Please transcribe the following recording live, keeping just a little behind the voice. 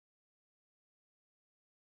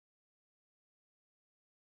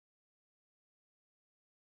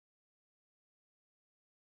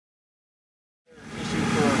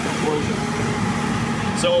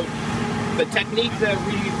So the technique that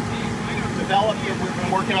we've developed and we've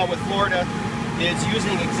been working on with Florida is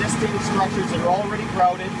using existing structures that are already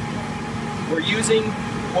grouted. We're using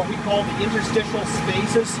what we call the interstitial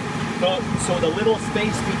spaces, so the little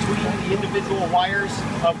space between the individual wires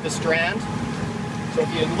of the strand. So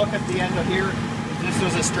if you look at the end of here, if this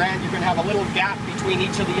was a strand, you're going to have a little gap between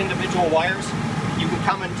each of the individual wires. You can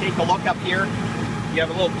come and take a look up here. You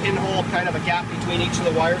have a little pinhole, kind of a gap between each of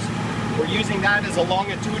the wires. We're using that as a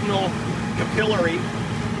longitudinal capillary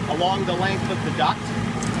along the length of the duct.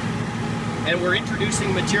 And we're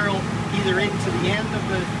introducing material either into the end of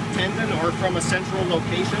the tendon or from a central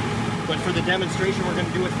location. But for the demonstration, we're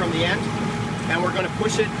going to do it from the end. And we're going to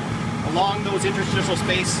push it along those interstitial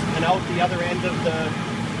space and out the other end of the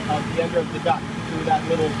duct through that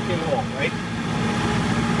little pinhole, right?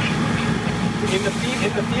 In the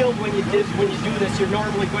field, when you do this, you're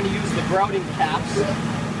normally going to use the grouting caps,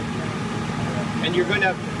 and you're going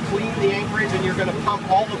to clean the anchorage, and you're going to pump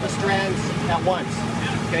all of the strands at once.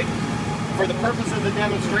 Okay. For the purpose of the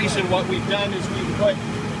demonstration, what we've done is we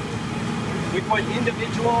put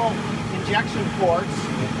individual injection ports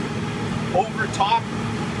over top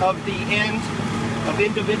of the end of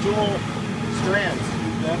individual strands.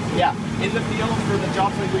 Yeah. In the field, for the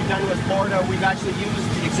jobs that we've done with Florida, we've actually used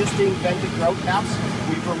the existing vented grout caps.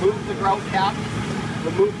 We've removed the grout cap,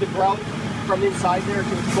 removed the grout from inside there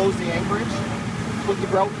to expose the anchorage, put the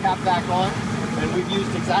grout cap back on, and we've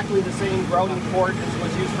used exactly the same grouting port as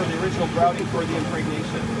was used for the original grouting for the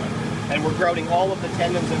impregnation. And we're grouting all of the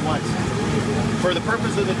tendons at once. For the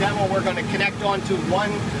purpose of the demo, we're going to connect onto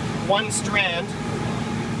one strand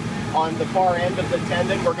on the far end of the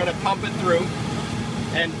tendon. We're going to pump it through,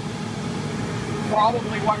 and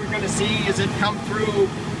probably what you're going to see is it come through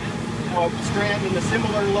a strand in a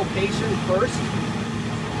similar location first,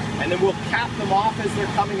 and then we'll cap them off as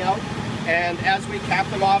they're coming out. And as we cap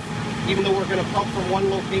them off, even though we're going to pump from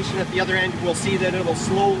one location at the other end, we'll see that it'll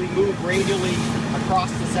slowly move radially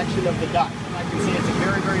across the section of the duct. I can see it's a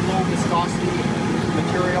very, very low viscosity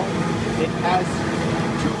material. It has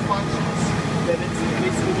two functions that it's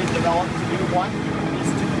basically been developed to do. One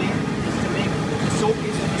is to soak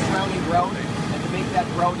into the surrounding grout and to make that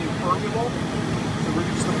grout impermeable, to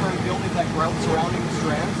reduce the permeability of that grout surrounding the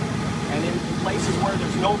strands. And in places where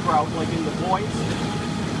there's no grout, like in the voids,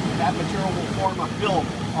 that material will form a film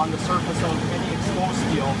on the surface of any exposed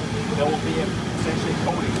steel that will be essentially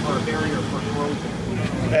coating or a barrier for corrosion.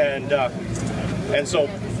 And so,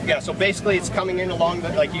 yeah, so basically it's coming in along,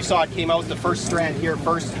 like you saw, it came out the first strand here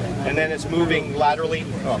first, and then it's moving laterally.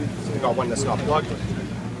 Oh, so we got one that's not plugged,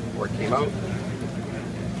 where it came out.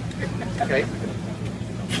 Okay.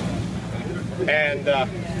 And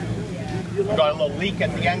we've got a little leak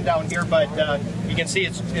at the end down here, but you can see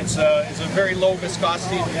it's a very low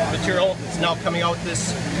viscosity material. It's now coming out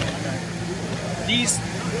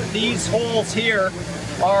these holes here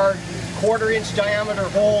are 1/4 inch diameter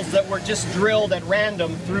holes that were just drilled at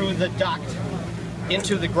random through the duct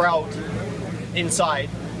into the grout inside,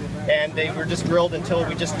 and they were just drilled until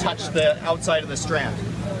we just touched the outside of the strand.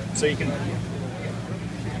 So you can.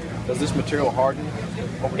 Does this material harden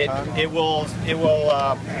over time? It will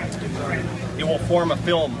form a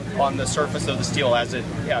film on the surface of the steel as it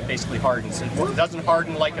basically hardens. It doesn't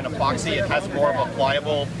harden like an epoxy. It has more of a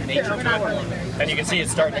pliable nature to it. And you can see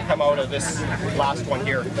it's starting to come out of this last one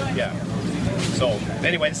here. Yeah. So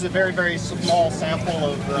anyway, this is a very, very small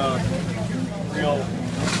sample of the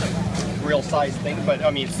real size thing, but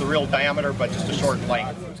I mean it's the real diameter, but just a short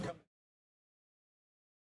length.